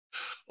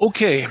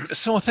Okay,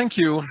 so thank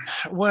you.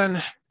 When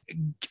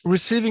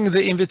receiving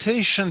the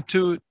invitation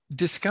to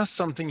discuss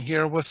something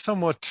here, was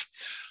somewhat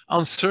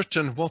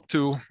uncertain what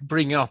to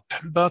bring up,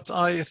 but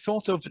I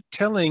thought of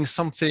telling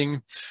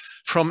something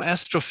from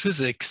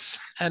astrophysics,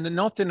 and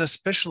not in a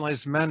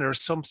specialized manner,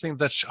 something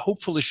that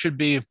hopefully should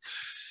be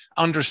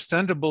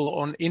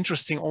understandable and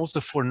interesting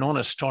also for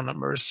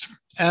non-astronomers.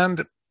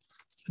 And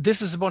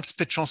this is about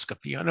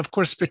spectroscopy. And of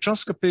course,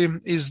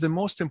 spectroscopy is the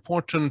most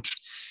important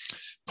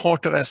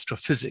part of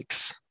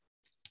astrophysics.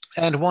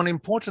 And one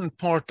important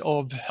part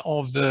of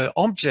the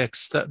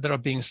objects that are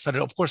being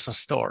studied, of course, are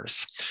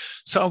stars.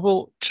 So I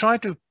will try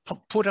to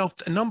put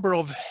out a number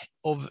of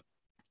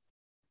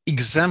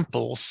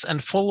examples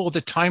and follow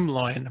the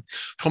timeline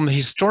from the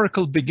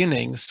historical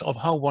beginnings of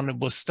how one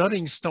was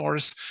studying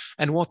stars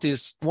and what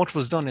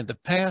was done in the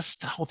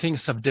past, how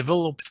things have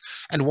developed,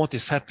 and what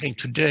is happening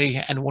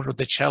today, and what are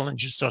the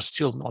challenges that are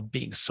still not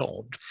being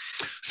solved.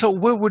 So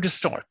where would you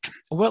start?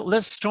 Well,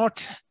 let's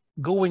start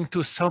going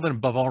to southern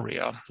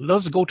Bavaria.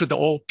 Let's go to the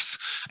Alps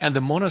and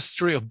the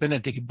monastery of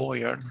Benedict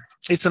Boyer.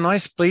 It's a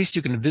nice place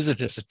you can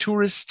visit as a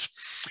tourist.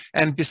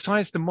 And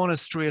besides the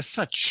monastery as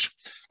such,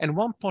 and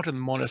one part of the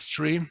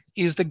monastery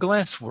is the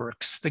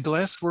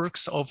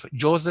glassworks of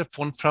Joseph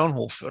von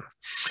Fraunhofer.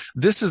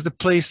 This is the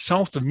place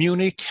south of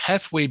Munich,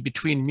 halfway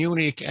between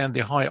Munich and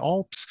the High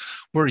Alps,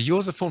 where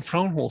Joseph von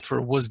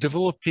Fraunhofer was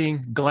developing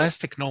glass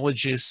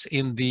technologies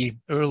in the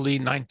early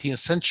 19th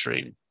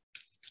century.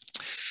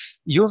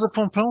 Joseph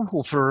von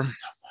Fraunhofer,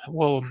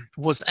 well,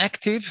 was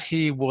active.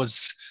 He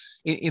was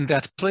in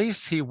that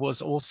place. He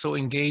was also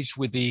engaged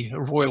with the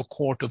royal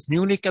court of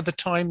Munich at the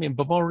time in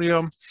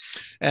Bavaria.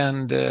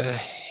 And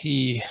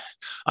he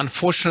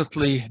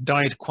unfortunately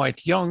died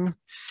quite young.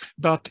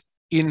 But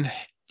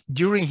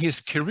during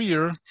his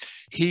career,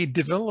 he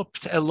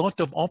developed a lot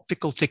of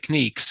optical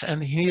techniques.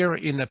 And here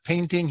in a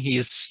painting,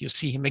 you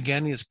see him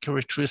again, his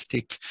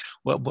characteristic,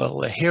 a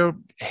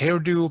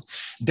hairdo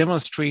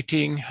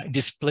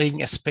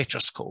displaying a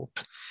spectroscope.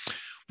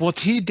 What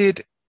he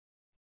did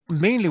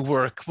mainly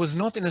work was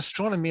not in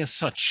astronomy as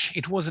such,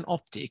 it was in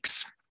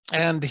optics.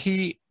 And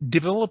he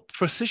developed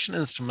precision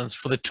instruments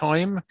for the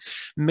time,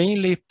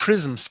 mainly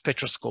prism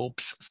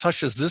spectroscopes,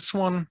 such as this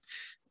one,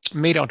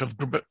 made out of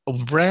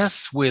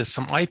brass with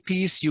some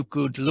eyepiece. You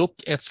could look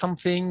at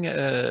something,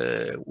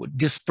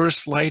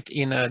 disperse light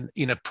in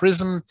a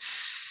prism,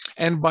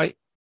 and by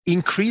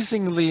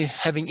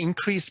having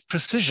increased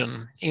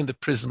precision in the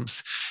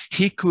prisms,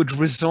 he could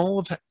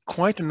resolve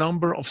quite a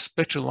number of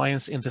spectral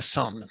lines in the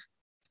sun.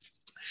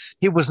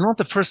 He was not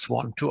the first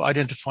one to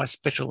identify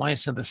spectral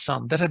lines in the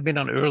sun. That had been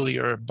done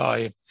earlier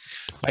by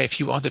a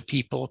few other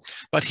people,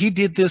 but he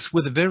did this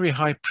with very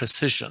high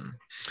precision.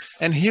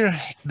 And here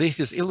this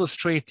is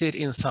illustrated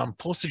in some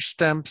postage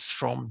stamps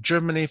from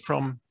Germany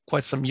from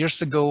quite some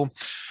years ago.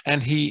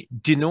 And he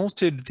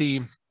denoted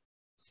the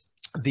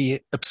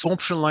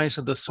absorption lines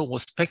of the solar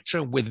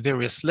spectrum with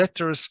various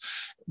letters,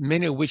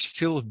 many of which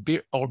still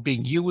are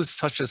being used,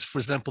 such as, for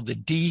example, the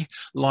D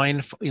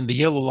line in the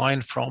yellow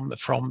line from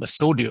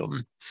sodium.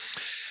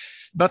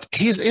 But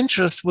his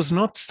interest was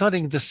not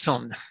studying the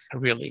sun,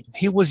 really.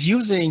 He was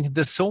using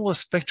the solar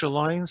spectral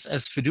lines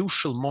as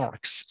fiducial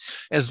marks,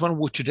 as one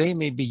would today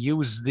maybe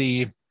use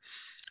the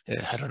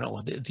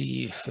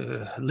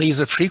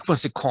laser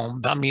frequency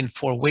comb,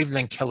 for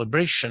wavelength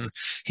calibration.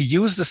 He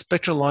used the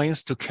spectral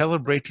lines to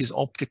calibrate his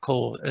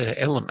optical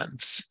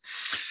elements.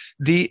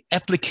 The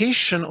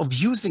application of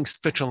using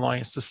spectral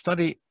lines to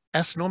study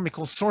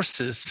astronomical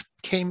sources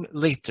came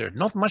later,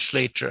 not much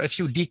later, a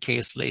few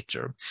decades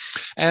later.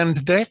 And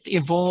that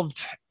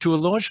involved, to a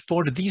large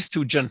part, these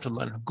two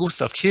gentlemen,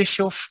 Gustav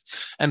Kirchhoff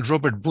and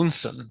Robert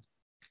Bunsen.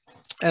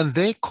 And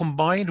they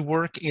combined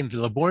work in the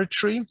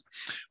laboratory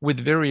with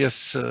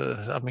various,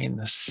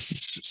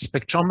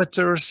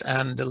 spectrometers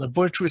and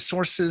laboratory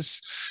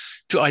sources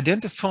to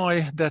identify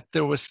that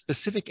there were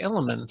specific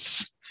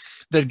elements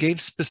that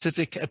gave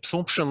specific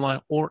absorption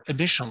line or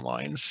emission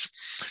lines.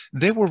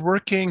 They were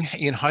working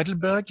in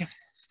Heidelberg,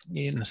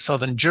 in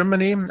southern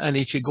Germany. And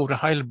if you go to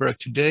Heidelberg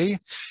today,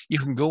 you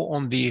can go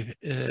on the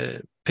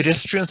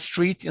pedestrian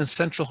street in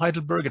central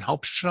Heidelberg in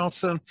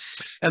Hauptstraße,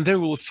 and there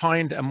you will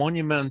find a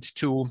monument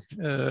to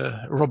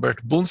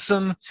Robert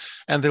Bunsen,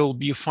 and there will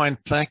be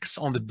find plaques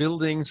on the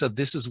buildings that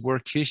this is where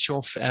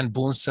Kirchhoff and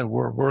Bunsen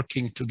were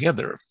working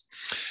together.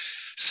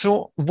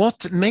 So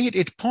what made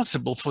it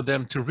possible for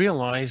them to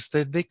realize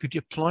that they could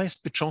apply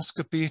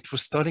spectroscopy for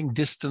studying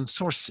distant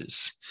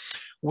sources?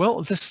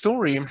 Well, the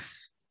story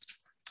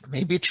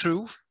may be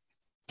true,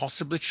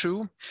 possibly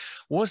true,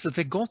 was that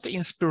they got the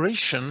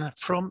inspiration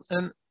from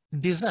a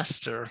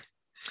disaster.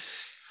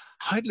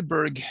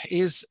 Heidelberg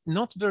is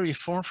not very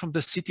far from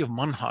the city of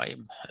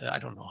Mannheim. I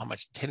don't know how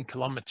much, 10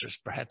 kilometers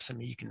perhaps.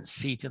 You can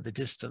see it in the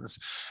distance.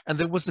 And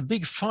there was a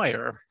big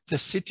fire. The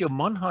city of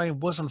Mannheim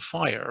was on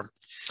fire.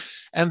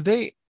 And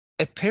they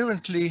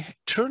apparently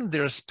turned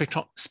their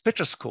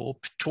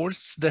spectroscope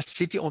towards the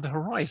city on the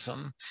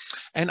horizon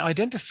and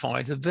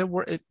identified that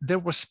there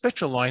were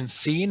spectral lines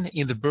seen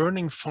in the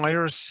burning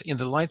fires, in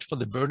the light from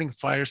the burning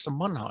fires of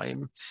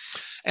Mannheim.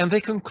 And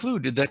they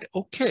concluded that,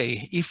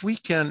 okay, if we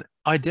can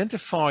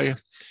identify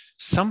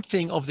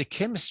something of the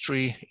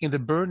chemistry in the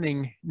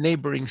burning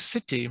neighboring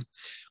city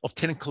of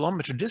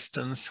 10-kilometer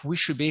distance, we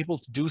should be able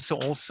to do so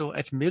also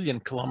at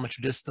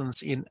million-kilometer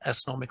distance in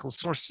astronomical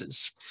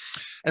sources.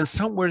 And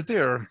somewhere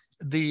there,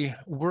 the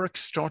work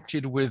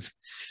started with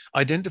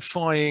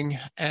identifying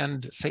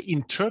and, say,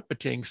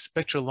 interpreting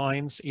spectral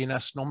lines in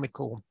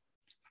astronomical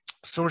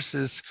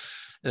sources,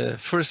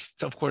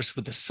 first, of course,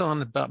 with the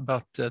sun,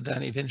 but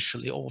then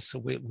eventually also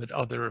with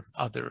other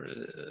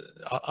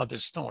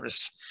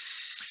stars.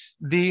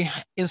 The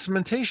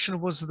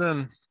instrumentation was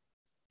then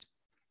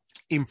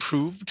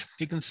improved,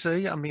 you can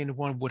say. I mean,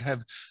 one would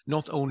have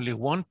not only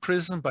one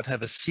prism, but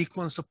have a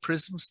sequence of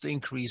prisms to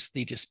increase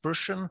the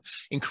dispersion,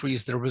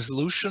 increase the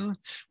resolution,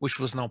 which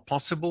was now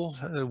possible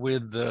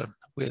with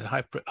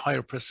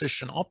higher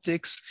precision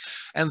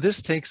optics. And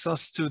this takes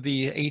us to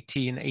the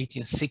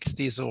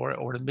 1860s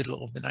or the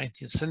middle of the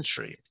 19th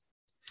century.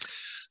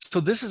 So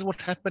this is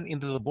what happened in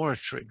the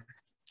laboratory.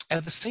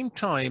 At the same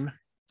time,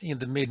 in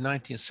the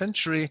mid-19th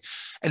century,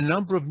 a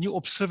number of new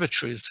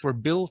observatories were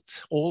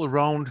built all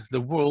around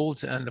the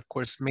world, and of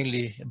course,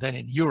 mainly then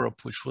in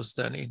Europe, which was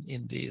then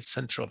in the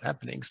center of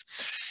happenings.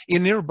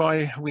 In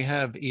nearby, we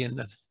have in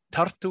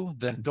Tartu,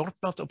 then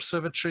Dorpat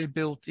Observatory,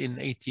 built in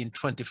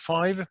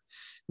 1825,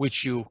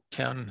 which you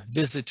can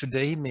visit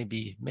today.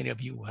 Maybe many of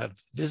you have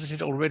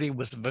visited already. It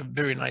was a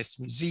very nice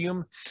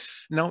museum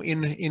now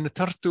in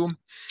Tartu.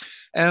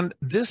 And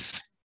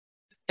this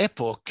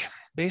epoch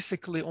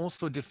basically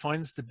also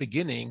defines the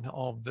beginning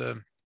of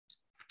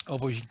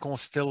what we call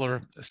stellar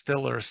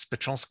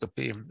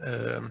spectroscopy.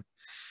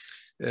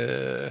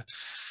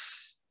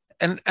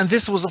 And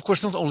this was, of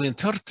course, not only in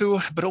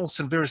Tartu, but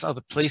also in various other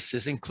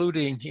places,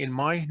 including in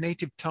my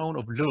native town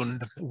of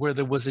Lund, where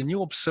there was a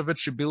new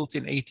observatory built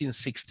in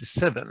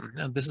 1867.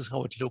 And this is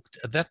how it looked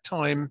at that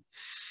time.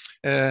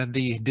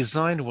 The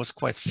design was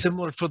quite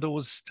similar for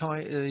those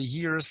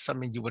years. I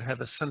mean, you would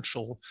have a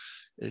central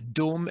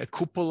dome, a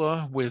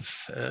cupola with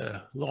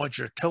a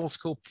larger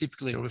telescope,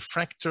 typically a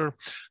refractor.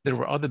 There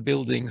were other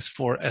buildings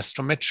for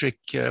astrometric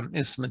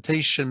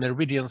instrumentation,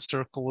 meridian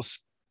circles,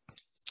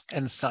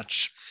 and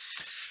such.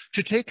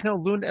 To take now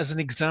Lund as an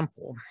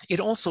example, it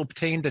also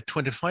obtained a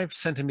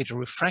 25-centimeter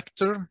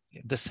refractor,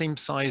 the same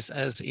size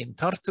as in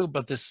Tartu,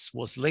 but this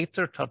was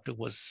later. Tartu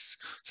was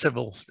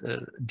several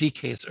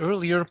decades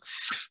earlier.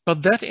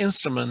 But that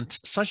instrument,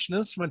 such an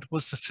instrument,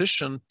 was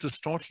sufficient to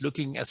start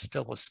looking at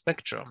stellar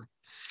spectra.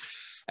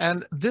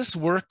 And this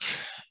work,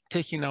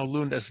 taking now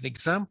Lund as an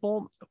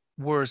example,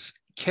 was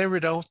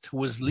carried out,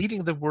 was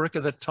leading the work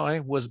at that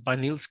time, was by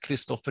Niels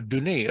Christopher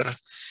Dunér.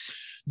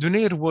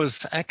 Dunér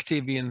was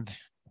active in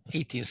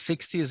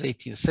 1860s,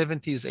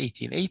 1870s,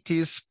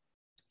 1880s.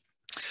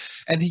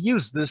 And he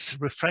used this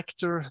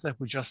refractor that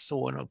we just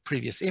saw in a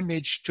previous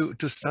image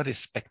to study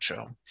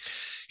spectra.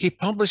 He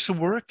published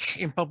work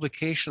in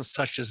publications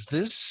such as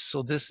this.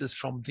 So this is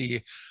from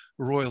the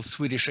Royal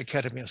Swedish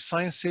Academy of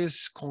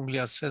Sciences,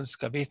 Kungliga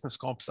Svenska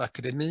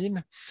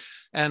Vetenskapsakademin.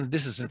 And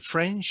this is in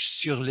French,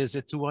 Sur les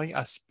étoiles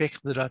aspects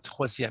de la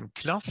troisième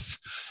classe,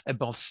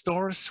 about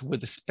stars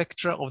with the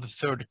spectra of the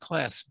third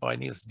class by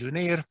Niels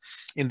Dunér,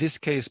 in this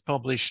case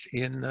published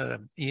in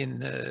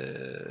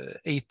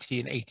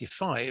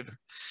 1885.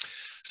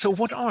 So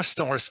what are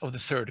stars of the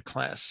third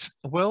class?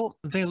 Well,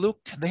 they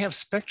have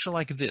spectra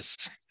like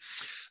this.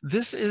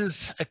 This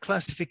is a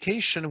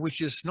classification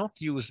which is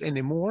not used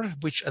anymore,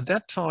 which at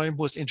that time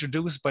was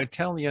introduced by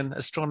Italian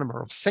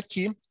astronomer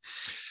Secchi.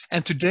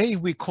 And today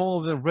we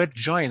call them red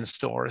giant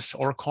stars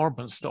or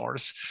carbon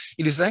stars.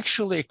 It is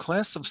actually a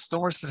class of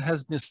stars that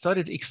has been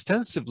studied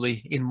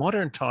extensively in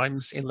modern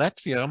times in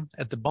Latvia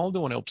at the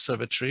Baldone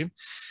Observatory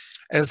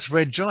as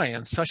red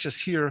giants, such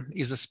as here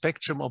is a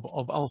spectrum of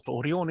Alpha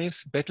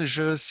Orionis,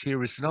 Betelgeuse.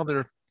 Here is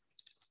another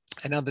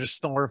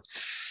star.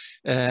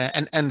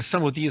 And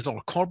some of these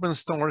are carbon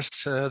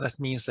stars. That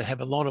means they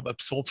have a lot of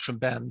absorption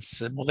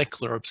bands,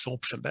 molecular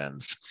absorption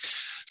bands.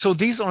 So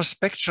these are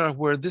spectra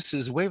where this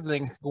is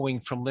wavelength going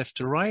from left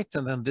to right,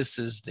 and then this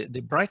is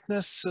the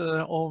brightness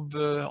of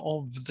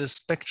the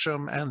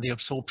spectrum and the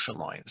absorption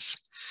lines.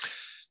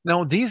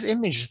 Now these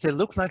images, they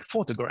look like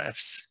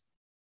photographs,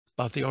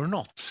 but they are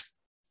not.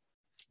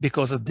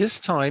 Because at this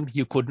time,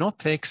 you could not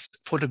take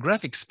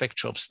photographic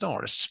spectra of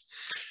stars.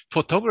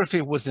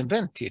 Photography was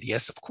invented,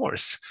 yes, of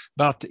course,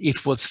 but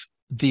it was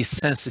the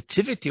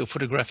sensitivity of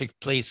photographic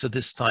plates at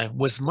this time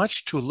was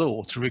much too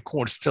low to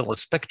record stellar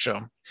spectra.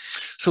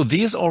 So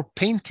these are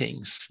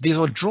paintings, these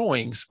are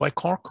drawings by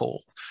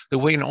charcoal, the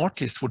way an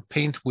artist would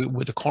paint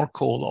with a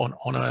charcoal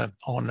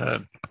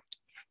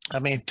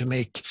to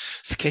make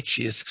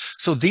sketches.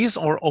 So these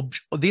are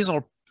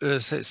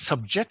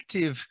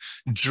subjective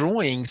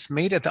drawings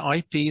made at the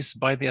eyepiece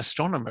by the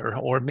astronomer,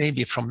 or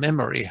maybe from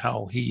memory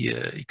how he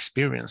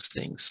experienced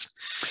things.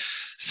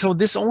 So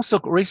this also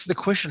raises the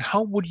question,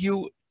 how would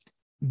you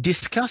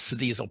discuss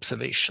these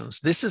observations?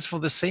 This is for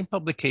the same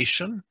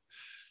publication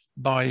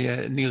by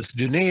Niels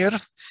Dunér,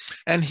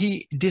 and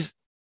he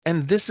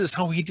And this is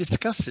how he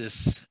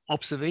discusses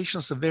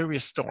observations of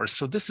various stars.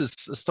 So this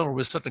is a star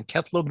with a certain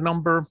catalog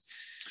number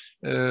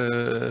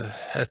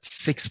at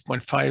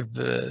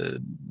 6.5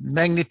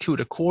 magnitude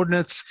of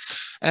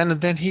coordinates. And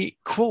then he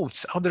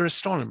quotes other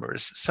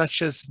astronomers,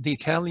 such as the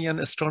Italian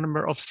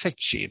astronomer of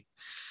Secchi.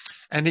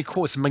 And he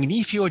quotes,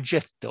 magnifico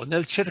oggetto,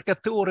 nel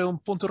cercatore un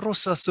punto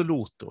rosso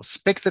assoluto,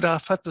 spectra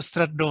fatto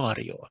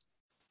straordinario.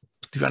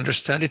 Do you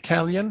understand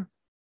Italian?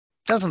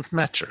 Doesn't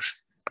matter.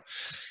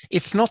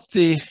 It's not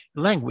the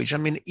language. I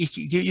mean,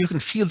 you can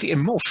feel the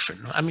emotion.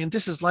 I mean,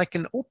 this is like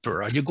an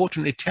opera. You go to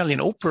an Italian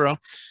opera,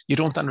 you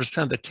don't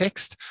understand the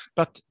text,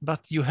 but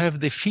you have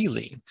the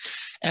feeling.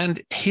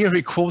 And here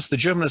he quotes the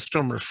German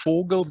astronomer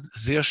Vogel,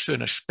 sehr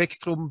schönes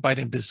Spektrum, bei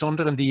den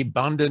besonderen die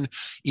Banden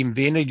im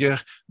weniger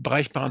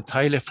bereichbaren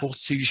Teile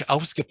vorzüglich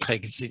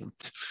ausgeprägt sind.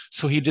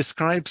 So he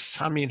describes,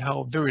 I mean,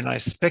 how very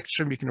nice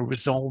spectrum, you can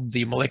resolve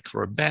the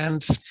molecular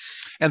bands.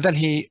 And then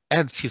he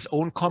adds his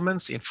own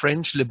comments in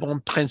French, les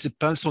bandes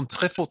principales sont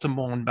très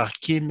fortement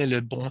marquées, mais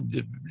le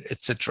bond,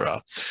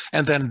 etc.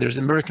 And then there's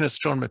American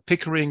astronomer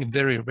Pickering,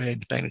 very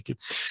red magnitude.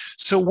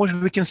 So what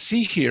we can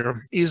see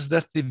here is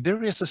that the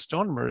various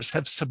astronomers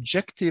have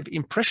subjective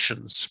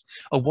impressions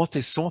of what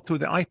they saw through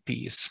the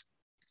eyepiece,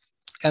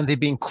 and they're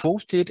being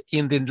quoted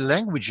in the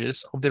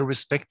languages of their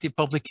respective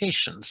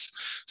publications.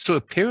 So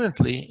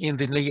apparently in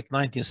the late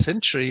 19th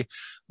century,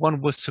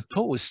 one was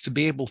supposed to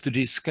be able to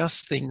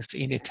discuss things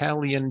in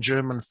Italian,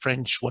 German,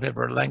 French,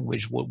 whatever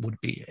language would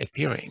be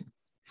appearing.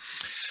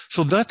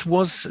 So that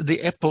was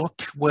the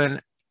epoch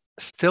when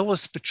stellar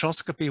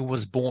spectroscopy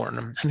was born.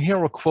 And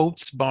here are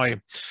quotes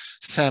by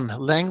Sam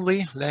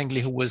Langley,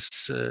 who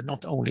was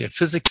not only a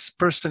physics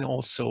person,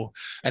 also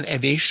an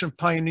aviation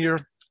pioneer.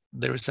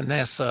 There is a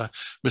NASA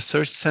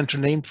research center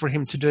named for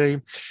him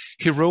today.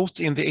 He wrote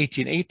in the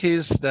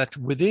 1880s that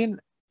within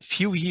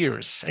few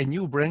years, a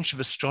new branch of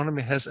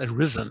astronomy has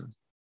arisen,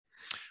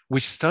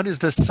 which studies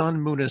the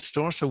sun, moon, and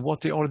stars for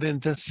what they are in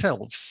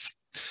themselves.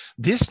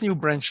 This new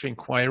branch of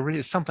inquiry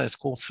is sometimes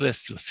called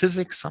celestial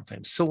physics,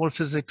 sometimes solar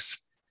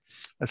physics,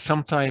 and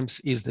sometimes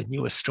is the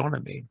new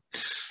astronomy.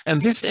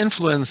 And this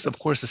influenced, of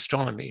course,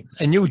 astronomy.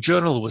 A new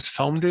journal was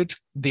founded,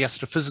 the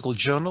Astrophysical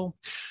Journal.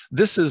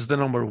 This is the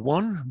number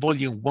 1,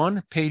 volume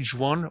 1, page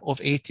 1 of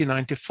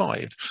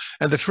 1895.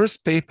 And the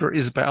first paper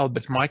is by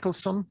Albert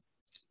Michelson.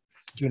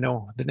 You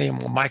know the name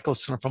of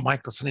Michelson from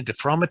Michelson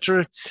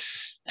Interferometer.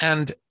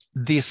 And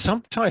the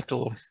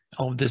subtitle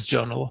of this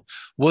journal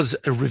was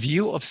a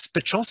review of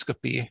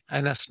spectroscopy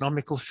and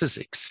astronomical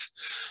physics.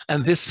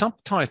 And this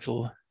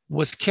subtitle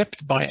was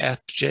kept by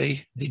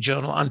APJ, the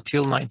journal,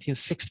 until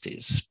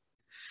 1960s.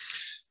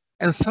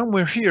 And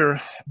somewhere here,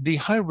 the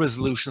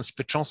high-resolution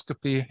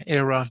spectroscopy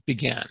era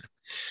began.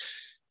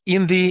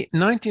 In the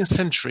 19th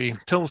century,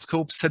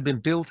 telescopes had been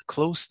built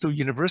close to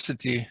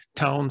university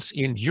towns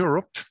in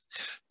Europe,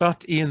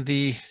 but in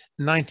the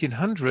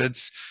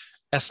 1900s,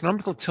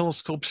 astronomical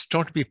telescopes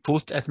started to be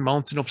put at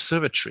mountain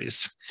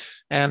observatories.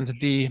 And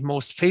the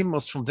most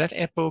famous from that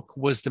epoch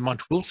was the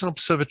Mount Wilson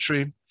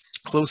Observatory,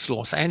 close to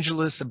Los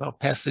Angeles, about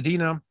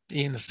Pasadena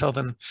in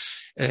Southern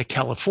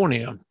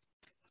California.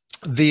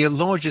 The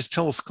largest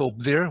telescope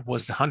there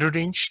was the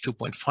 100-inch,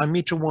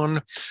 2.5-meter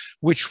one,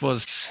 which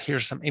was,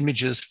 here's some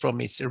images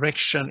from its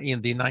erection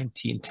in the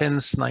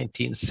 1910s,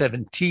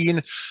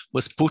 1917,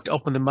 was put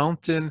up on the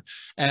mountain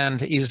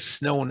and is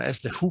known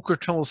as the Hooker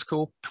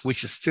telescope,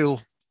 which is still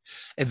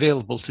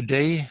available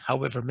today,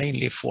 however,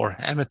 mainly for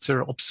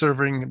amateur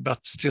observing,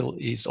 but still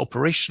is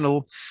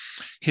operational.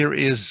 Here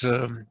is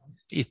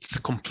its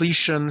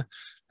completion.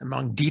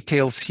 Among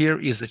details here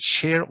is a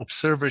chair,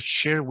 observer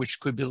chair, which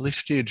could be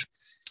lifted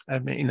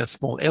in a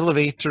small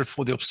elevator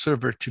for the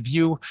observer to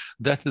view.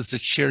 That is the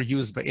chair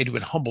used by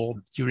Edwin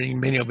Hubble during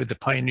many of the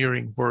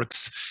pioneering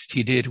works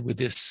he did with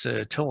this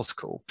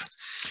telescope.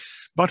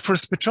 But for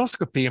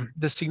spectroscopy,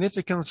 the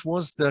significance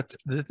was that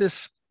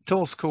this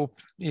telescope,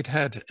 it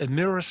had a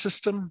mirror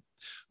system,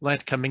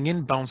 light coming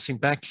in, bouncing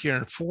back here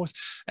and forth,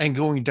 and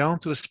going down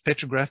to a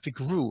spectrographic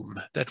room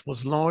that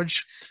was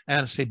large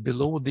and, say,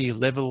 below the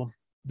level,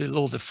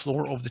 below the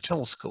floor of the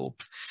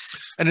telescope.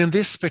 And in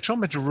this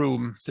spectrometer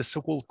room, the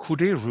so-called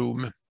Coude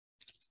room,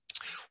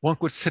 one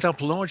could set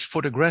up large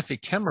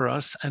photographic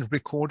cameras and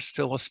record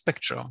stellar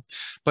spectra.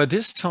 By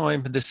this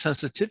time, the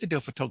sensitivity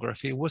of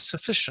photography was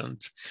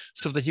sufficient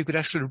so that you could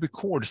actually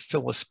record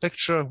stellar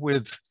spectra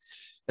with,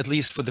 at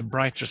least for the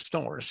brighter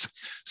stars.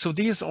 So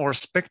these are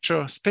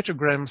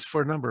spectrograms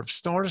for a number of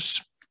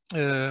stars,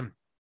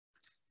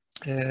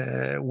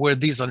 where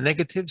these are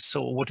negative.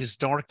 So what is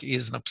dark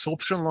is an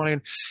absorption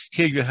line.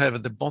 Here you have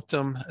at the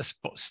bottom a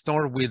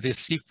star with a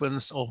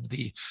sequence of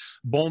the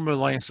Balmer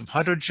lines of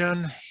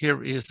hydrogen.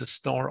 Here is a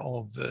star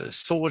of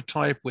solar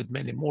type with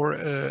many more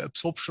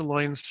absorption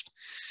lines,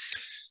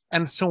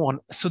 and so on.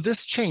 So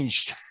this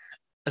changed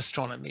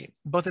astronomy.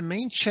 But the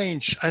main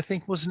change, I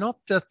think, was not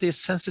that the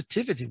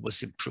sensitivity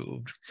was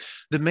improved.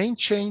 The main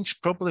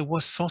change probably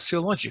was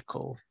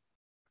sociological.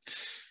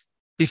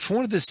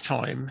 Before this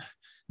time,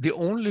 the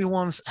only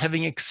ones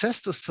having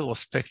access to stellar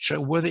spectra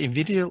were the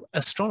individual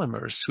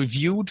astronomers who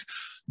viewed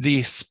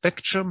the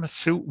spectrum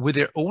with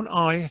their own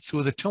eye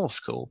through the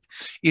telescope.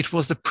 It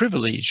was the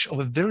privilege of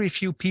a very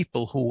few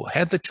people who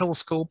had the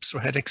telescopes or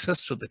had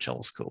access to the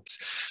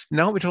telescopes.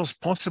 Now it was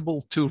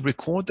possible to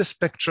record the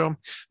spectrum,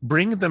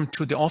 bring them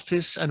to the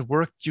office and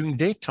work during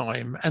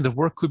daytime, and the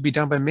work could be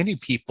done by many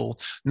people,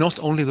 not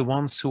only the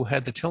ones who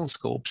had the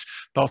telescopes,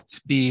 but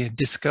be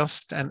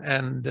discussed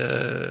and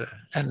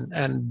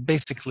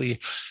basically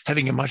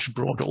having a much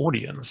broader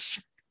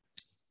audience.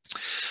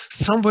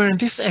 Somewhere in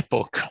this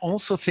epoch,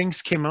 also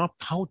things came up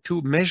how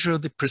to measure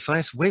the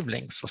precise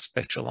wavelengths of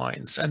spectral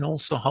lines and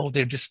also how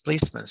their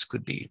displacements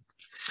could be.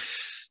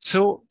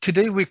 So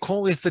today we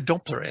call it the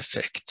Doppler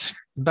effect.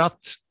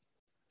 But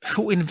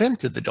who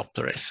invented the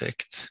Doppler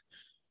effect?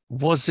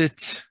 Was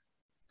it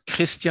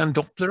Christian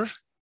Doppler,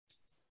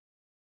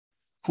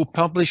 who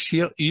published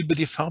here Über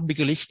die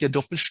farbige Licht der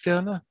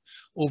Doppelsterne,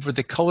 over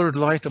the colored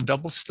light of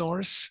double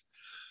stars,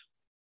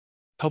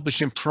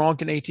 published in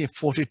Prague in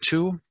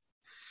 1842?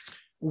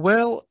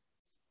 Well,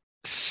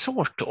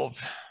 sort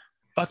of,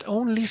 but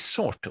only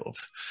sort of,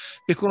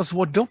 because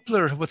what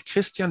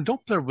Christian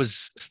Doppler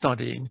was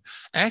studying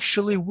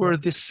actually were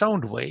the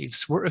sound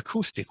waves, were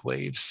acoustic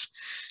waves.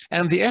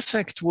 And the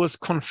effect was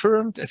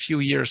confirmed a few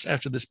years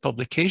after this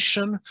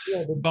publication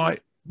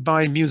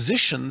by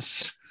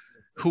musicians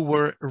who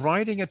were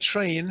riding a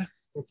train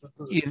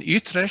in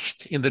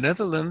Utrecht in the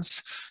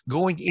Netherlands,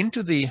 going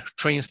into the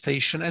train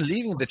station and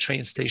leaving the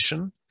train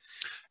station,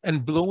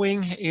 and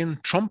blowing in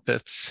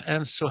trumpets,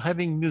 and so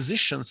having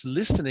musicians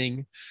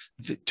listening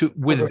to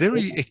with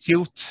very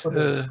acute.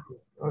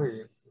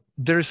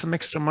 There is some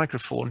extra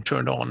microphone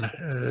turned on.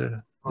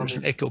 There's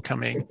an echo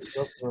coming.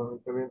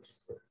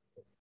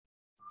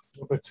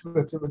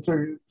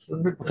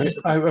 Okay,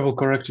 I will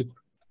correct it.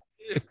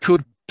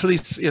 Could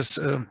please, yes.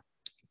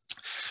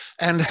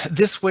 And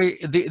this way,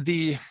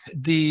 the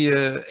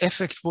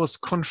effect was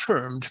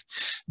confirmed,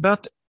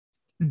 but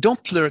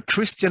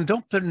Christian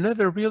Doppler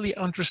never really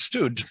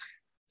understood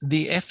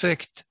the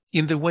effect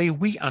in the way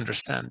we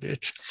understand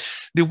it.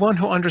 The one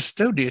who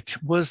understood it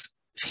was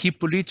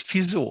Hippolyte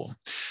Fizeau.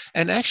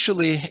 And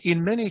actually,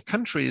 in many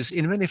countries,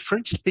 in many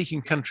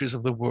French-speaking countries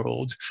of the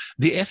world,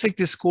 the effect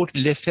is called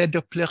l'effet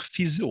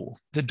Doppler-Fizeau,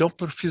 the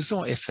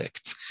Doppler-Fizeau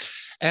effect.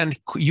 And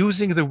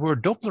using the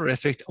word Doppler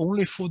effect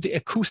only for the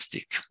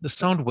acoustic, the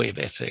sound wave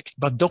effect,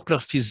 but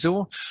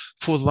Doppler-Fizeau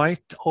for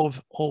light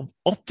of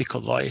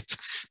optical light,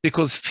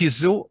 because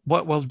Fizeau,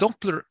 while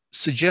Doppler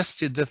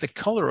suggested that the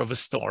color of a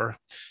star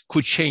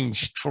could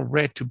change from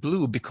red to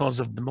blue because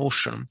of the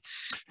motion,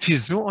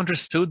 Fizeau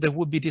understood there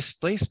would be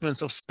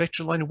displacements of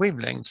spectral line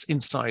wavelengths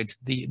inside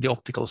the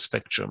optical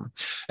spectrum.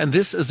 And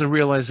this is a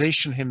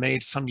realization he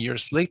made some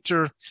years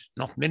later,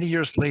 not many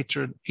years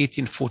later.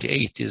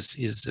 1848 is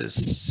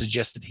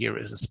suggested here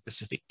as a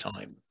specific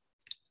time.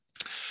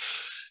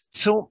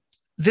 So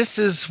this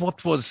is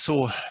what was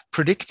so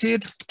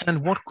predicted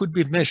and what could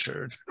be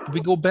measured.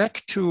 We go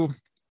back to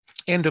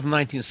end of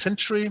 19th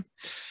century,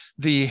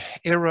 the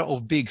era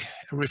of big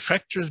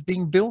refractors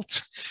being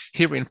built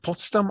here in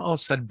Potsdam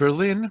outside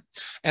Berlin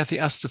at the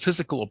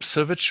Astrophysical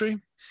Observatory,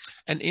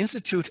 an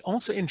institute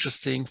also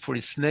interesting for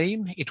its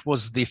name. It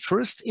was the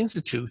first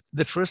institute,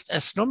 the first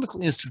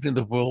astronomical institute in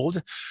the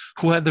world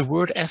who had the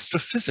word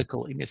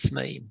astrophysical in its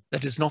name.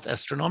 That is not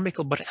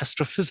astronomical, but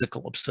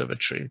astrophysical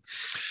observatory.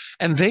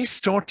 And they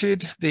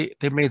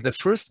made the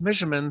first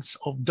measurements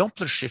of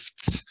Doppler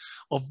shifts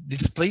of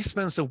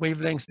displacements of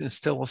wavelengths in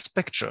stellar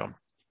spectra.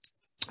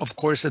 Of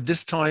course, at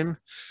this time,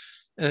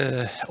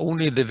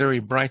 only the very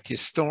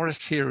brightest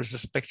stars. Here is a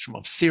spectrum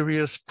of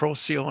Sirius,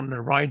 Procyon,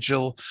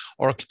 Rigel,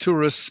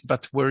 Arcturus,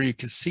 but where you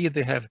can see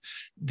they have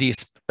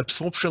these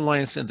absorption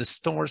lines and the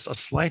stars are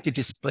slightly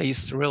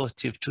displaced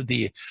relative to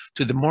the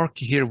mark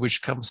here,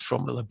 which comes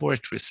from a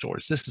laboratory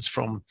source. This is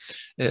from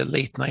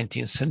late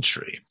 19th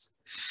century.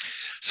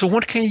 So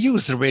what can you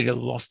use the radial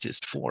velocities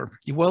for?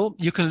 Well,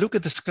 you can look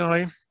at the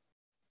sky.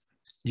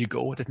 You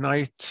go at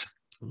night,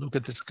 look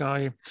at the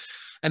sky,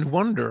 and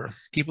wonder,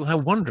 people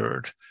have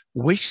wondered,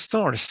 which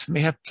stars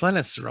may have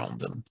planets around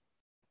them?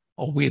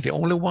 Are we the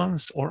only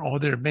ones, or are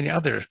there many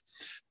other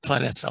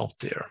planets out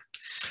there?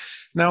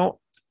 Now,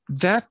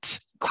 that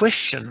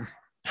question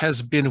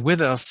has been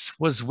with us,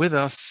 was with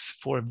us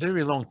for a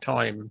very long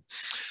time.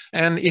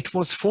 And it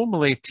was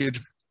formulated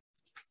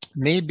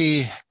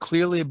maybe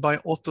clearly by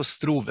Otto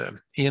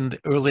Struve in the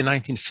early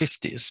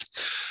 1950s.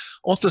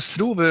 Otto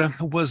Struve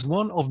was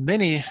one of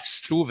many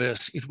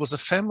Struves. It was a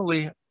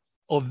family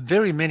of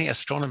very many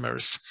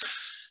astronomers,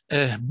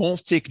 a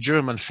Baltic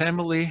German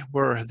family,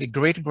 where the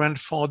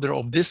great-grandfather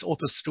of this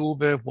Otto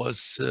Struve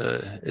was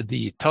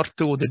the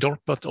Tartu, the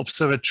Dorpat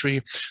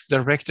Observatory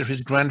director.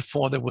 His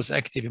grandfather was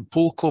active in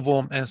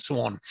Pulkovo, and so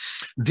on.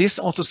 This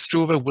Otto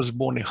Struve was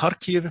born in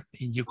Kharkiv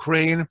in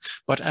Ukraine,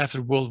 but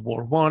after World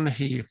War I,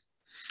 he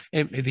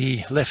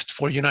left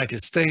for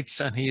United States,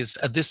 and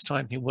at this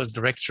time he was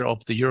director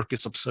of the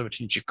Yerkes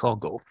Observatory in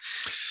Chicago.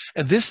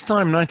 At this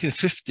time,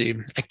 1950,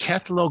 a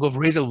catalog of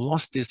radial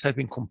velocities had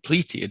been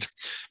completed,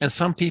 and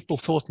some people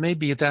thought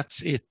maybe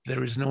that's it,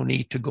 there is no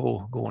need to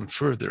go on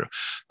further.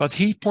 But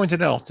he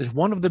pointed out that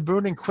one of the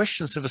burning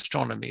questions of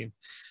astronomy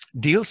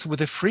deals with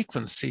the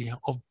frequency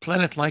of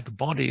planet-like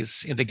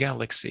bodies in the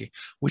galaxy,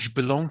 which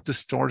belong to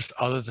stars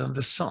other than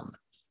the sun.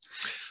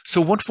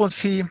 So what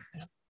was he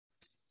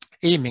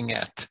aiming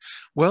at?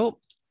 Well,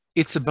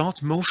 it's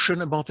about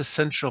motion, about the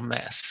center of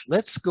mass.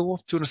 Let's go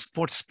up to a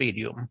sports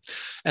stadium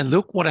and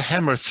look what a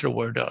hammer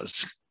thrower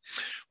does.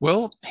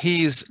 Well,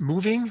 he is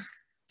moving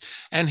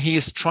and he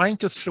is trying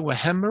to throw a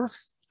hammer,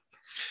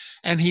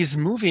 and he's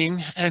moving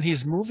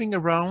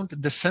around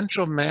the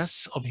center of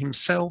mass of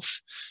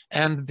himself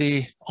and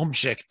the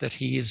object that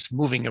he is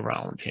moving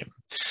around him.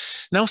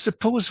 Now,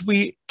 suppose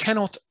we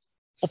cannot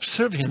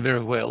observe him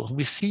very well.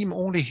 We see him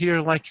only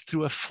here like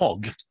through a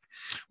fog.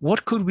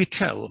 What could we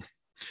tell?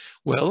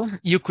 Well,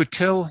 you could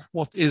tell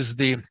what is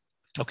the,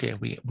 okay,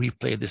 we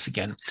replay this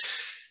again.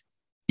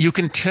 You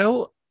can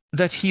tell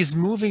that he's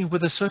moving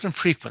with a certain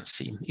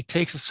frequency. It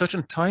takes a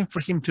certain time for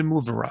him to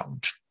move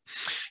around.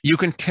 You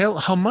can tell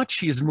how much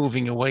he's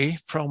moving away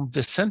from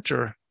the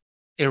center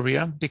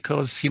area,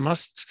 because he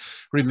must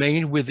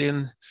remain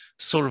within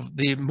sort of,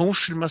 the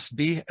motion must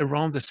be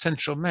around the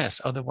center of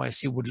mass, otherwise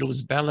he would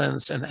lose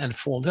balance and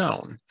fall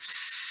down.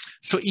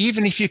 So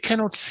even if you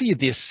cannot see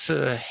this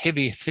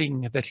heavy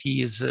thing that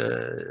he is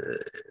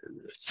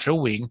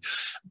throwing,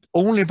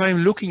 only by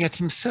looking at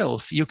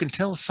himself, you can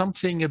tell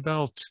something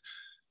about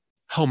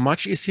how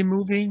much is he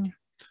moving,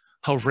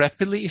 how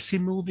rapidly is he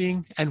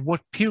moving, and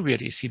what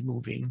period is he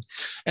moving.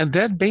 And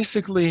that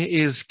basically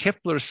is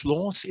Kepler's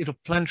laws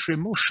of planetary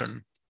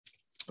motion,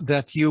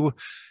 that you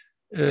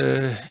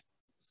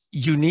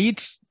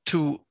need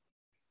to,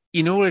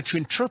 in order to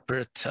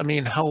interpret, I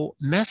mean, how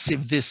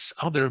massive this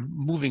other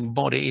moving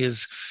body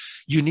is,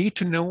 you need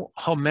to know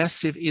how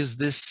massive is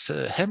this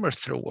hammer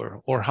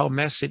thrower, or how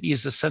massive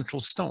is the central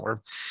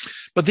star.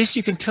 But this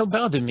you can tell by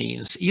other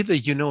means. Either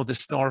you know the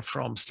star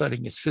from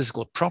studying its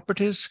physical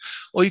properties,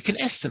 or you can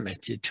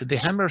estimate it. To the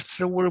hammer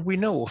thrower, we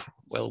know,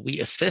 well,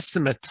 we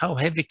estimate how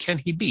heavy can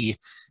he be,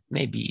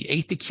 maybe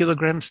 80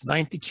 kilograms,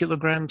 90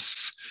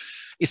 kilograms.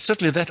 It's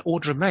certainly that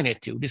order of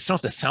magnitude. It's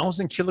not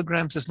 1,000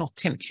 kilograms, it's not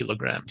 10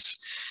 kilograms.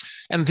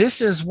 And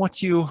this is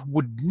what you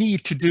would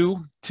need to do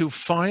to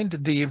find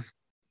the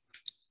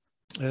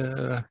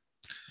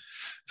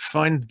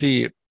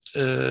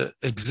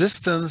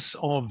existence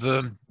of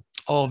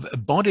a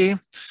body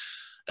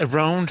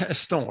around a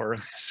star.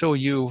 So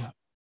you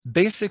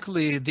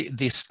basically,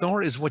 the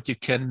star is what you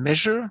can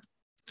measure.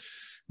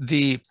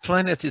 The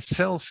planet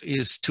itself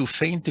is too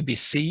faint to be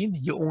seen.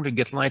 You only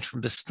get light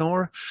from the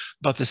star,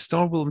 but the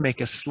star will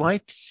make a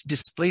slight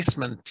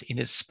displacement in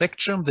its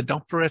spectrum, the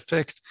Doppler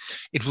effect.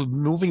 It will be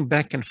moving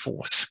back and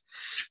forth.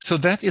 So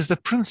that is the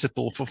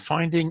principle for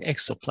finding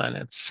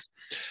exoplanets.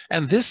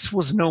 And this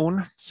was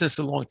known since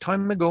a long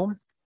time ago.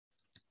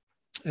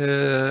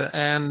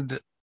 And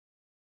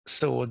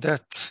so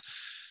that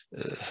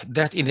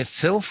in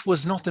itself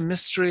was not a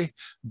mystery,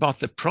 but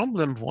the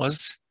problem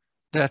was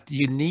that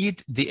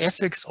the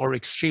effects are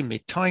extremely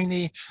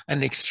tiny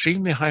and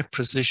extremely high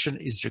precision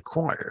is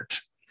required.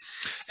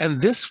 And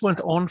this went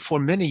on for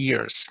many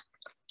years,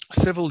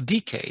 several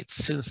decades,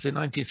 since the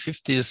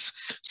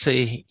 1950s,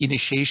 say,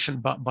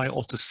 initiation by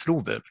Otto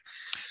Struve.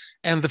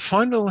 And the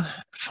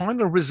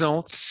final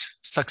results,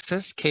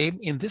 success came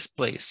in this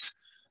place,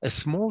 a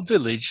small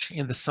village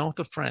in the south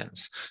of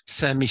France,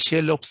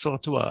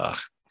 Saint-Michel-l'Observatoire.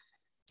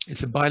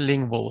 It's a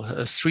bilingual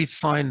street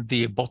sign.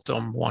 The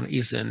bottom one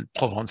is in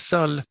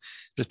Provençal,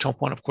 the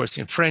top one, of course,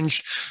 in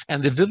French.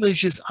 And the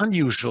village is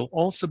unusual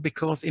also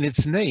because in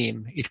its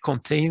name, it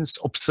contains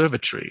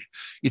observatory.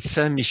 It's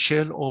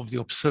Saint-Michel of the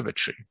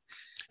Observatory.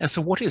 And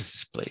so what is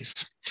this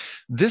place?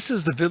 This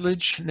is the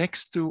village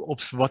next to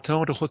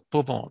Observatoire de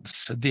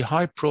Haute-Provence, the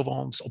High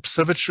Provence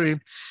Observatory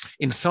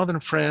in southern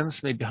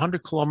France, maybe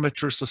 100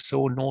 kilometers or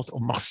so north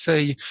of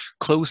Marseille,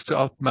 close to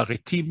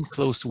Alpes-Maritimes,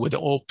 close to where the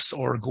Alps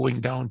are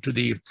going down to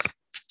the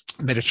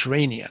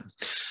Mediterranean.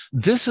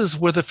 This is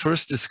where the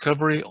first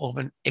discovery of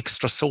an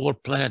extrasolar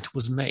planet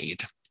was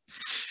made.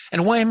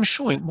 And why am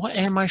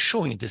I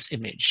showing this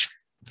image?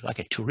 It's like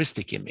a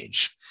touristic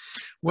image.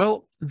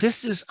 Well,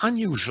 this is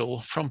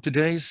unusual from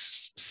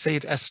today's, say,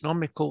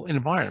 astronomical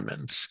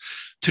environments.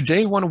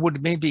 Today, one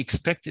would maybe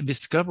expect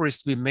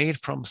discoveries to be made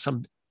from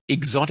some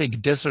exotic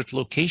desert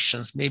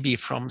locations, maybe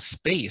from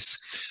space.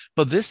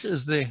 But these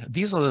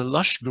are the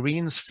lush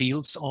green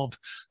fields of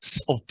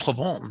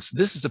Provence.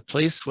 This is a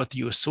place what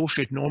you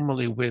associate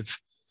normally with,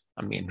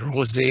 I mean,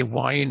 rosé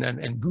wine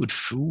and good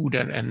food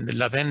and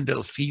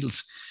lavender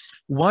fields.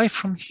 Why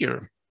from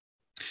here?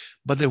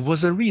 But there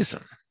was a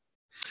reason.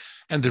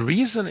 And the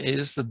reason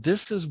is that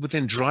this is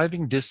within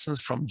driving distance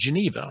from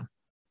Geneva.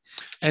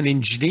 And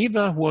in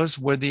Geneva was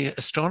where the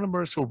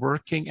astronomers were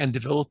working and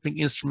developing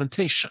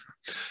instrumentation.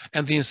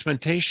 And the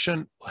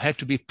instrumentation had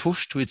to be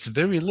pushed to its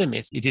very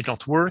limits. It did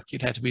not work,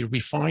 it had to be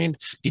refined,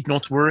 did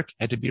not work,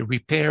 had to be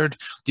repaired,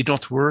 did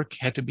not work,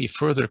 had to be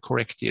further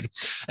corrected.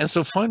 And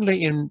so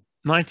finally in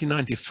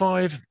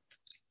 1995,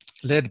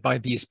 led by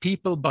these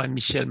people, by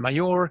Michel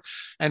Mayor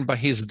and by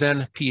his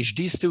then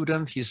PhD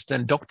student, his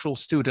then doctoral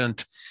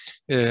student,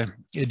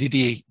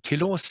 Didier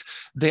Queloz.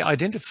 They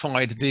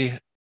identified the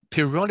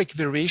periodic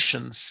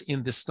variations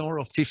in the star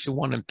of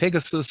 51 and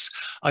Pegasus,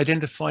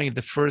 identifying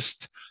the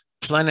first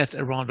planet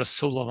around a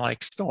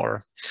solar-like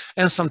star.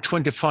 And some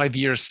 25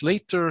 years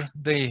later,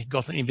 they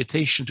got an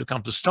invitation to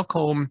come to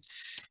Stockholm,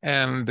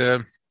 and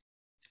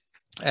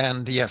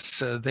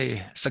yes,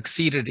 they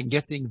succeeded in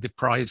getting the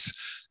prize,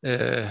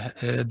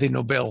 the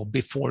Nobel,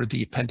 before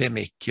the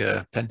pandemic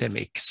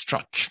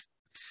struck.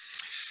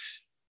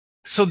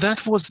 So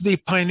that was the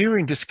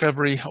pioneering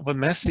discovery of a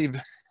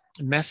massive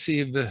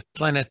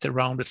planet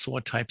around a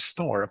solar-type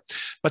star.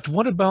 But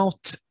what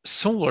about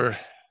solar-like,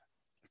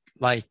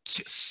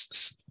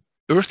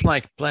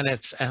 Earth-like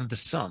planets and the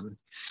sun?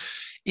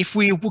 If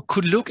we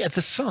could look at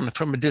the sun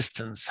from a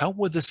distance, how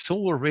would the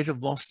solar radial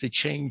velocity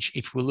change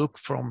if we look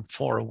from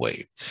far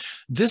away?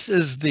 This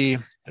is the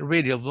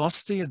radial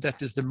velocity,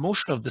 that is the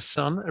motion of the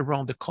sun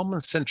around the common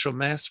central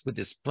mass with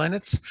its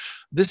planets.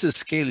 This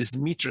scale is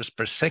meters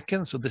per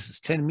second, so this is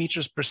 10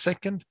 meters per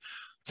second.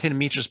 10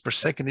 meters per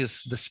second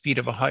is the speed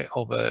of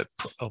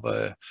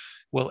a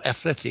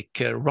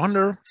athletic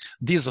runner.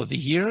 These are the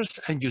years,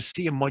 and you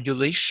see a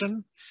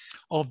modulation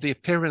of the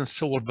apparent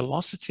solar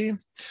velocity.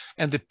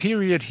 And the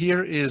period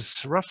here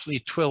is roughly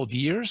 12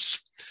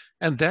 years.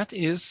 And that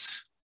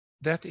is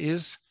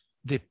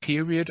the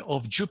period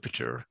of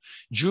Jupiter.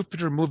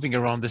 Jupiter moving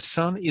around the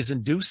sun is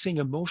inducing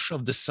a motion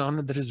of the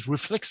sun that is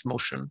reflex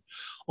motion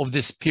of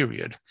this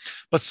period.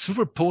 But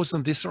superposed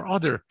on this are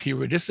other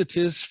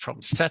periodicities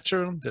from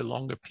Saturn, the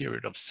longer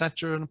period of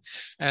Saturn,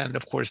 and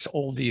of course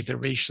all the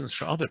variations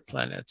for other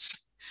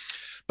planets.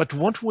 But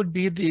what would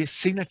be the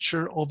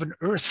signature of an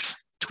Earth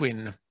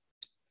twin,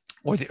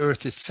 or the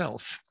Earth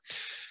itself?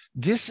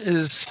 This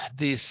is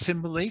the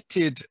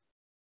simulated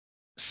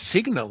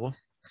signal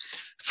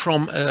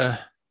from a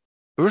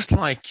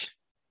Earth-like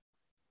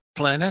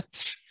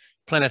planet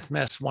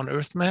mass 1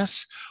 Earth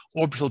mass,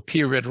 orbital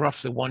period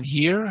roughly 1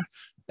 year,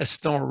 a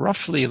star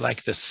roughly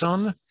like the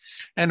sun,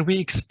 and we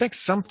expect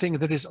something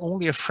that is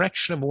only a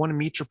fraction of 1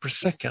 meter per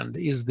second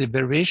is the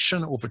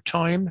variation over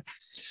time.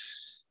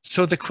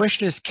 So the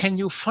question is, can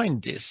you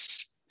find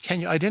this? Can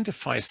you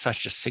identify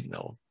such a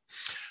signal?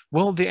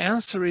 Well, the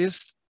answer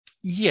is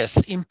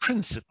yes, in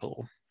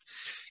principle.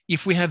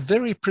 If we have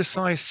very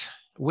precise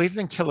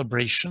wavelength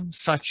calibration,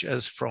 such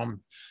as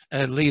from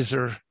a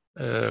laser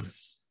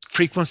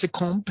frequency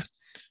comb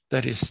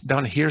that is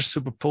done here,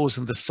 superposed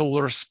in the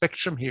solar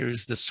spectrum. Here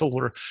is the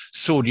solar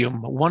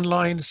sodium 1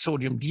 line,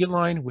 sodium D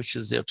line, which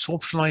is the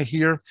absorption line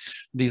here.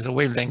 These are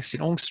wavelengths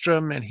in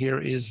Ångström, and here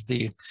is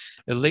the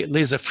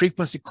laser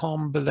frequency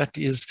comb.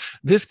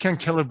 This can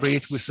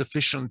calibrate with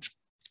sufficient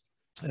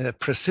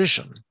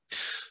precision.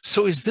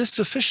 So is this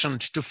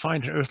sufficient to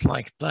find an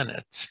Earth-like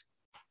planet?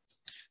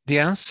 The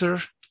answer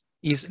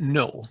is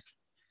no.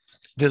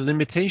 The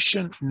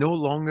limitation no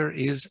longer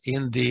is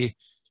in the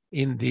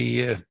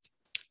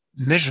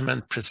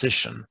measurement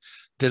precision.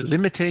 The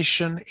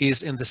limitation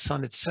is in the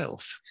sun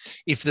itself.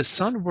 If the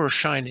sun were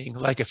shining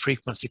like a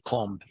frequency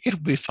comb, it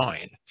would be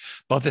fine.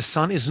 But the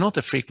sun is not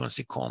a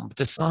frequency comb.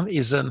 The sun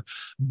is a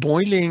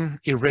boiling,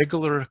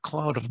 irregular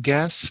cloud of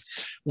gas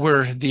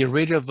where the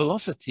radial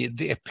velocity,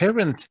 the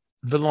apparent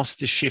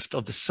velocity shift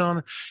of the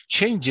sun,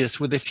 changes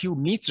with a few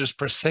meters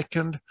per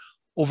second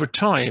over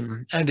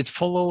time, and it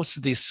follows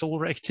the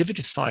solar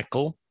activity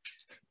cycle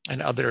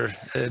and other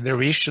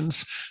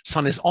variations.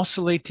 Sun is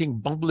oscillating,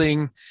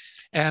 bubbling,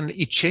 and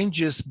it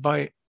changes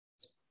by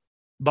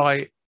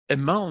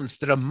amounts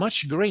that are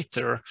much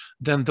greater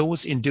than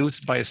those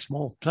induced by a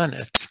small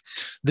planet.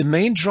 The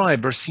main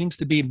driver seems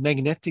to be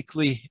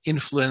magnetically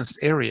influenced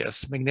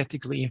areas,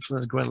 magnetically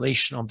influenced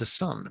granulation of the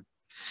sun.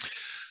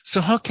 So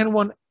how can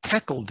one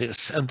tackle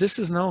this? And this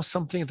is now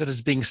something that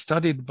is being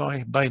studied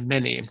by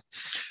many.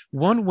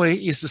 One way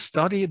is to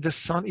study the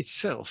sun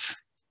itself.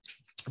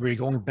 We're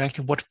going back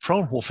to what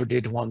Fraunhofer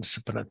did once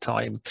upon a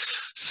time.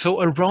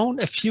 So around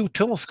a few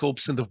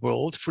telescopes in the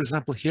world, for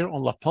example, here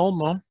on La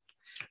Palma,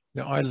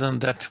 the island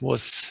that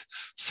was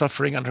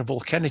suffering under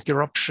volcanic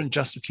eruption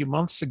just a few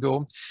months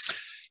ago,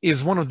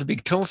 is one of the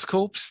big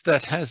telescopes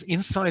that has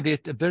inside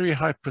it a very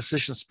high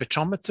precision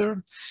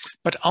spectrometer.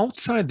 But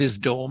outside this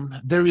dome,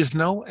 there is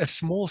now a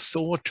small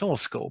solar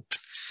telescope.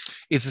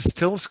 It's a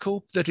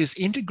telescope that is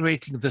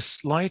integrating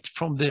this light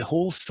from the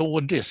whole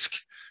solar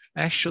disk.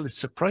 Actually, it's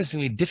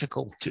surprisingly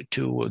difficult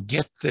to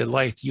get the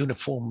light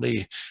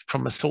uniformly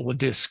from a solar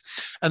disk.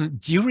 And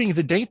during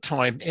the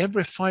daytime,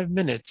 every 5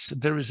 minutes,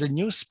 there is a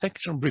new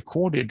spectrum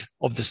recorded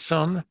of the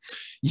sun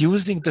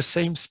using the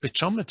same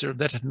spectrometer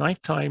that at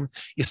nighttime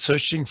is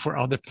searching for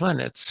other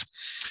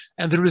planets.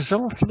 And the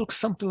result looks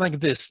something like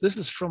this. This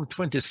is from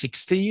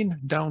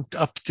 2016 down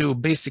up to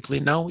basically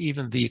now,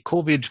 even the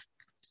COVID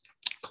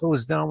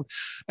closed down.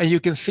 And you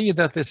can see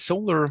that the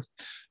solar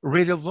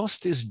radial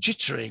velocity is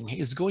jittering,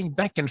 is going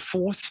back and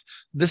forth.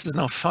 This is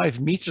now 5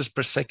 meters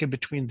per second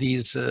between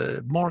these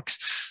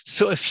marks.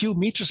 So a few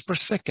meters per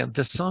second,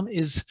 the sun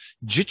is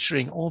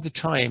jittering all the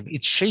time.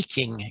 It's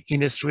shaking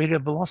in its radial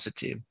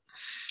velocity.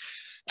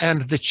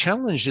 And the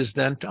challenge is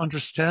then to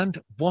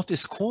understand what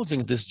is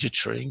causing this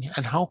jittering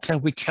and how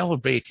can we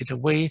calibrate it in a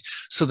way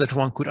so that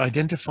one could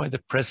identify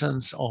the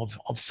presence of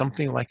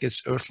something like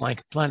this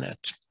Earth-like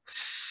planet.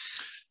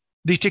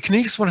 The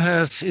techniques one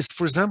has is,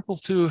 for example,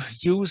 to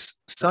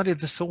study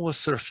the solar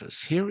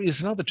surface. Here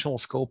is another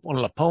telescope on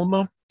La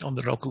Palma, on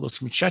the Roca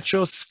Los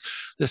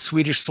Muchachos, the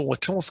Swedish solar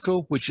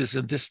telescope, which is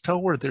in this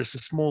tower. There's a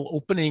small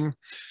opening,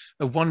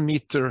 a 1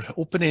 meter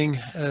opening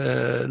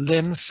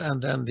lens,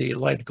 and then the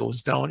light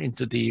goes down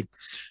into the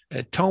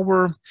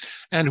tower.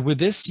 And with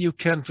this, you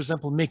can, for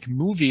example, make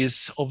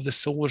movies of the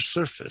solar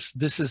surface.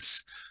 This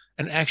is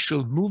an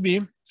actual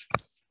movie.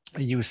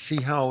 You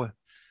see how,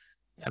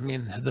 I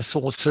mean, the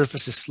solar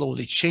surface is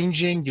slowly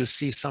changing. You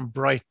see some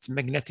bright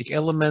magnetic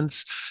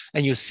elements,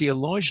 and you see a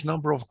large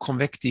number of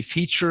convective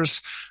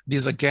features.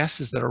 These are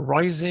gases that are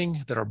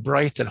rising, that are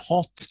bright and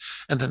hot,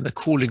 and then they're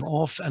cooling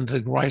off, and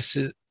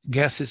the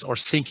gases are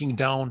sinking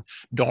down,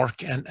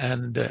 dark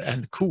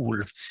and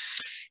cool.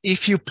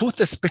 If you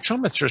put a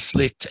spectrometer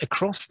slit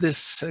across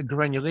this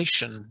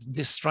granulation,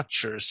 these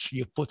structures,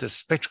 you put a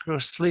spectral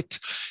slit,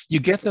 you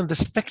get then the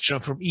spectrum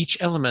from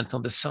each element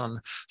on the sun.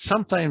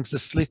 Sometimes the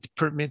slit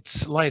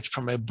permits light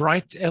from a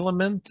bright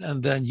element,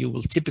 and then you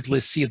will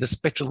typically see the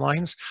spectral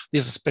lines.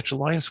 These are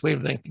spectral lines,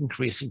 wavelength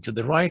increasing to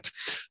the right.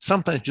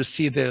 Sometimes you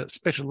see the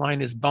spectral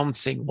line is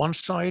bouncing one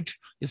side,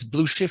 is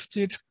blue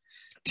shifted.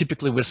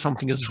 Typically where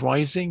something is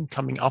rising,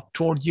 coming up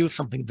toward you,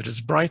 something that is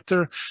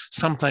brighter.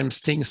 Sometimes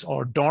things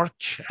are dark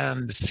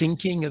and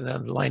sinking, and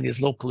then the line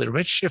is locally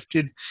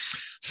redshifted.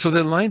 So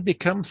the line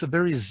becomes a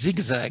very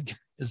zigzag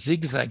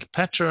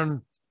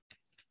pattern.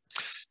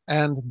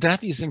 And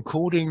that is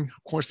encoding,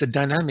 of course, the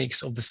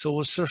dynamics of the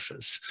solar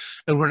surface.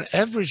 And when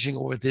averaging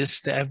over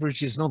this, the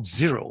average is not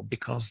zero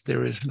because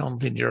there is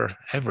nonlinear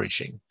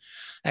averaging.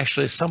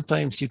 Actually,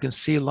 sometimes you can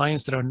see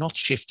lines that are not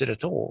shifted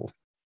at all.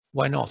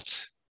 Why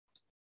not?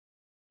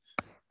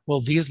 Well,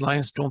 these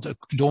lines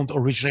don't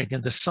originate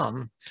in the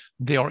sun.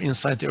 They are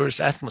inside the Earth's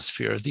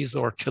atmosphere. These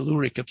are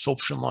telluric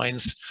absorption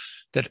lines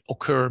that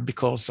occur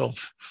because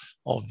of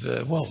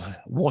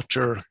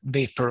water,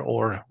 vapor,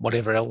 or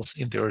whatever else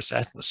in the Earth's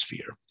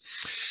atmosphere.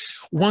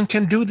 One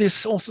can do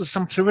this also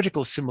some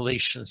theoretical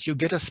simulations. You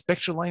get a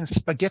spectral line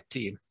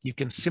spaghetti. You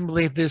can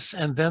simulate this,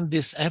 and then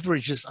this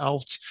averages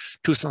out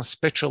to some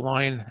spectral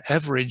line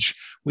average,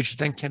 which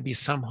then can be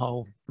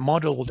somehow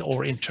modeled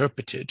or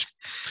interpreted.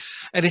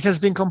 And it has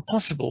become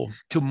possible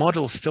to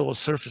model stellar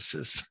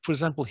surfaces. For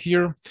example,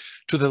 here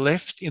to the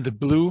left in the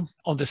blue,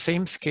 on the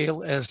same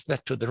scale as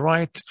that to the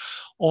right,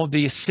 all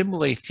the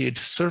simulated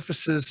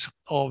surfaces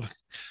of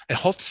a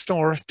hot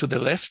star to the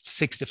left,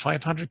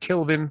 6,500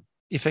 Kelvin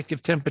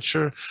effective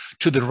temperature,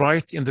 to the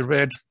right in the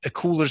red, a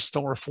cooler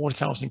star,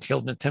 4,000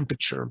 Kelvin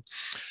temperature.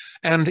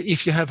 And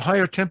if you have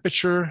higher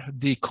temperature,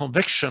 the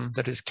convection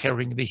that is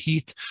carrying the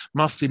heat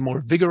must be more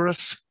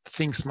vigorous.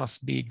 Things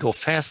must go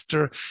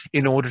faster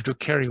in order to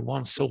carry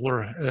one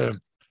solar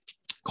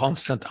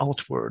constant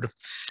outward.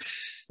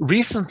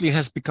 Recently, it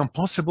has become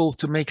possible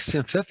to make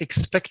synthetic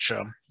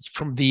spectra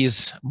from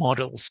these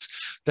models.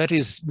 That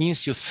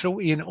means you throw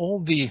in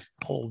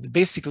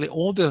basically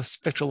all the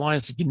spectral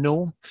lines that you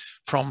know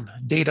from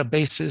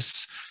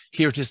databases.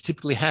 Here it is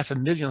typically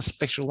 500,000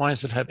 spectral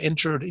lines that have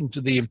entered into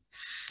the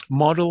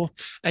model,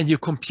 and you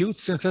compute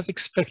synthetic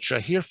spectra.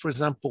 Here, for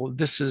example,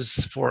 this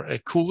is for a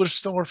cooler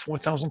star,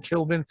 4,000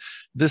 Kelvin.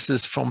 This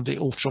is from the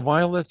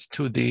ultraviolet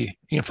to the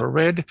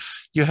infrared.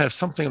 You have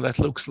something that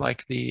looks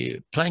like the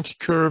Planck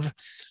curve,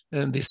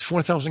 and this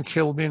 4,000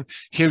 Kelvin.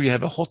 Here you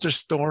have a hotter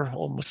star,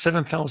 almost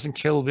 7,000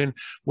 Kelvin,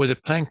 where the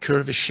Planck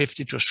curve is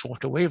shifted to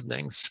shorter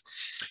wavelengths.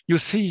 You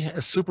see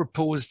a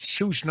superposed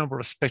huge number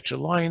of spectral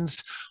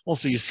lines.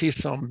 Also, you see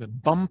some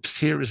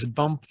bumps. Here is a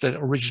bump that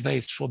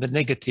originates for the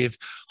negative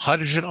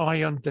hydrogen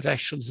ion that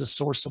actually is a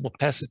source of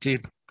opacity,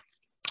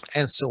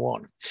 and so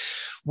on.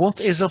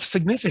 What is of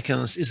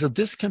significance is that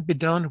this can be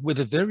done with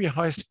a very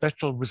high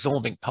spectral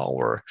resolving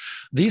power.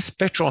 These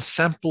spectra are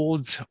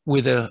sampled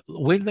with a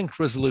wavelength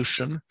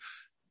resolution,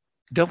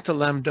 delta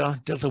lambda,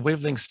 delta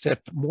wavelength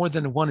step, more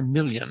than 1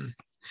 million.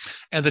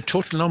 And the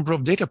total number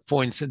of data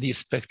points in these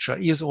spectra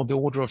is on the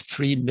order of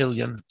 3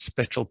 million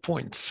spectral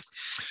points.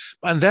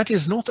 And that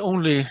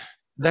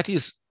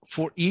is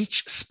for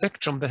each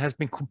spectrum that has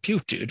been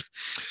computed.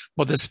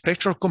 But the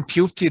spectra are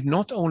computed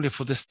not only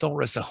for the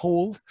star as a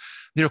whole,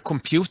 they're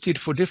computed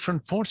for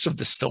different parts of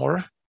the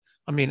star.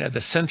 I mean, at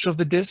the center of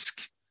the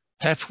disk,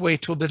 halfway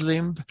to the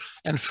limb,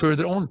 and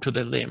further on to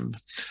the limb.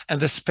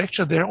 And the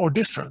spectra there are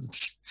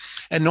different.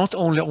 And not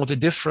only are they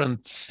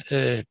different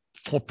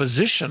for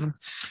position,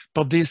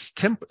 but this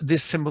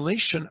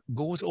simulation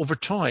goes over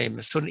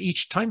time. So in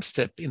each time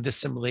step in the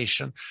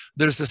simulation,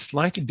 there's a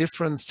slightly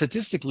different,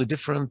 statistically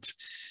different,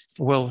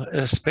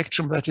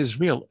 spectrum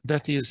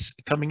that is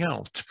coming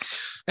out.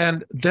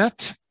 And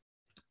that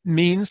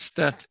means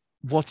that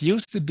what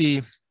used to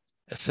be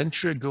a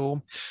century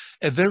ago,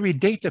 a very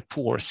data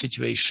poor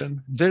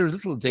situation, very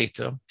little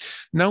data.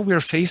 Now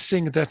we're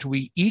facing that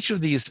each of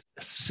these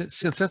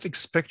synthetic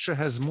spectra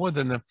has more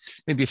than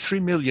maybe 3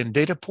 million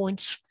data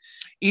points,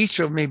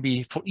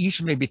 for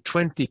each maybe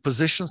 20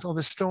 positions of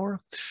the star,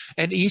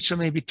 and each of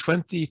maybe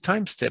 20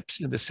 time steps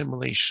in the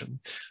simulation.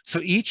 So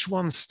each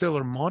one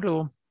stellar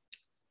model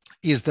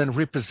is then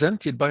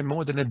represented by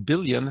more than 1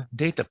 billion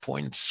data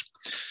points.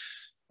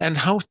 And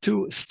how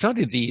to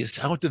study these,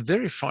 how to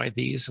verify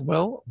these?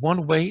 Well,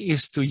 one way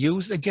is to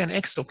use, again,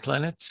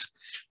 exoplanets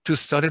to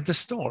study the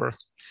star.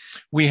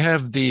 We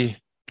have the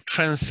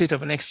transit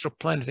of an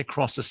exoplanet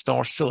across the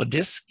star stellar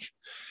disk.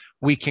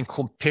 We can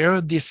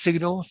compare the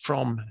signal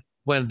from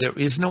when there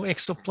is no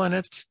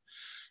exoplanet,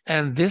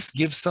 and this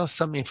gives us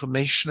some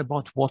information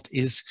about what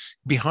is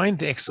behind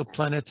the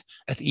exoplanet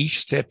at each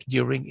step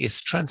during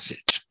its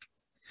transit.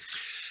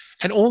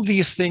 And all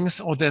these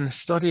things are then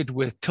studied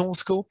with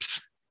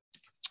telescopes,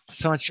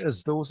 such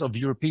as those of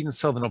European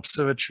Southern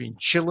Observatory in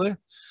Chile,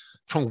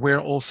 from where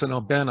also now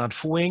Bernard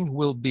Foing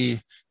will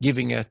be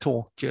giving a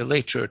talk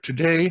later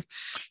today.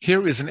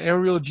 Here is an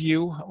aerial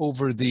view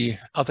over the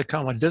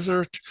Atacama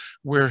Desert,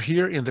 where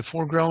here in the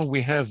foreground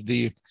we have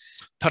the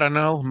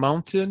Paranal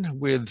Mountain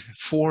with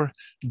 4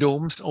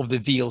 domes of the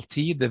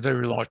VLT, the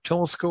Very Large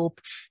Telescope.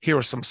 Here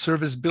are some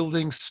service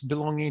buildings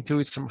belonging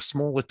to it, some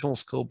smaller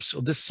telescopes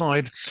on this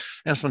side.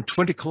 And some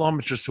 20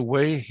 kilometers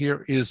away,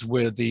 here is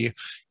where the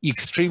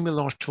Extremely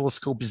Large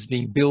Telescope is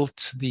being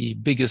built, the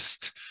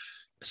biggest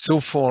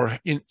so far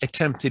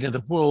attempted in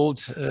the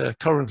world,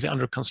 currently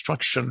under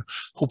construction,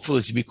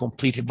 hopefully to be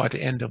completed by the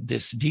end of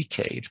this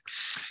decade.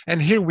 And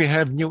here we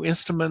have new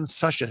instruments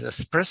such as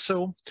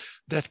Espresso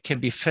that can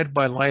be fed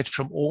by light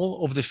from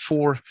all of the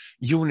 4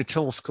 unit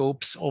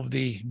telescopes of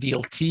the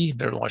VLT,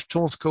 Very Large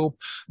Telescope.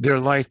 Their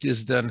light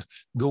is then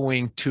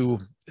going to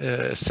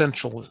a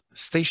central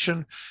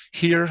station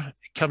here,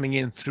 coming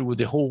in through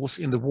the holes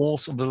in the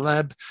walls of the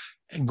lab,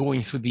 and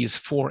going through these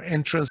 4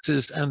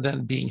 entrances and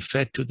then being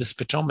fed to the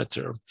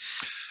spectrometer.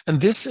 And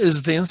this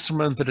is the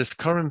instrument that is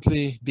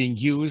currently being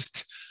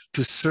used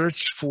to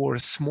search for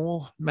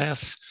small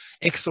mass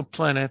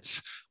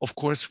exoplanets, of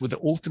course, with the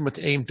ultimate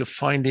aim to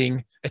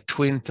finding a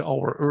twin to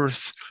our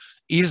Earth.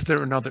 Is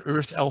there another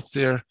Earth out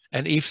there?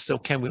 And if so,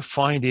 can we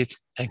find it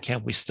and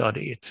can we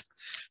study it?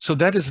 So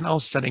that is an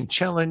outstanding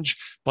challenge,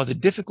 but the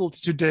difficulty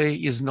today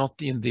is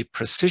not in the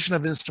precision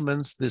of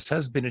instruments. This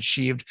has been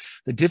achieved.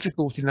 The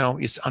difficulty now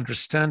is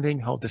understanding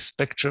how the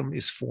spectrum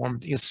is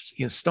formed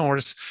in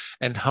stars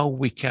and how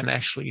we can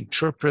actually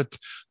interpret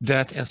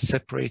that and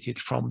separate it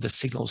from the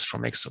signals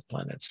from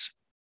exoplanets.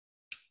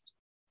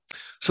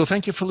 So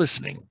thank you for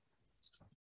listening.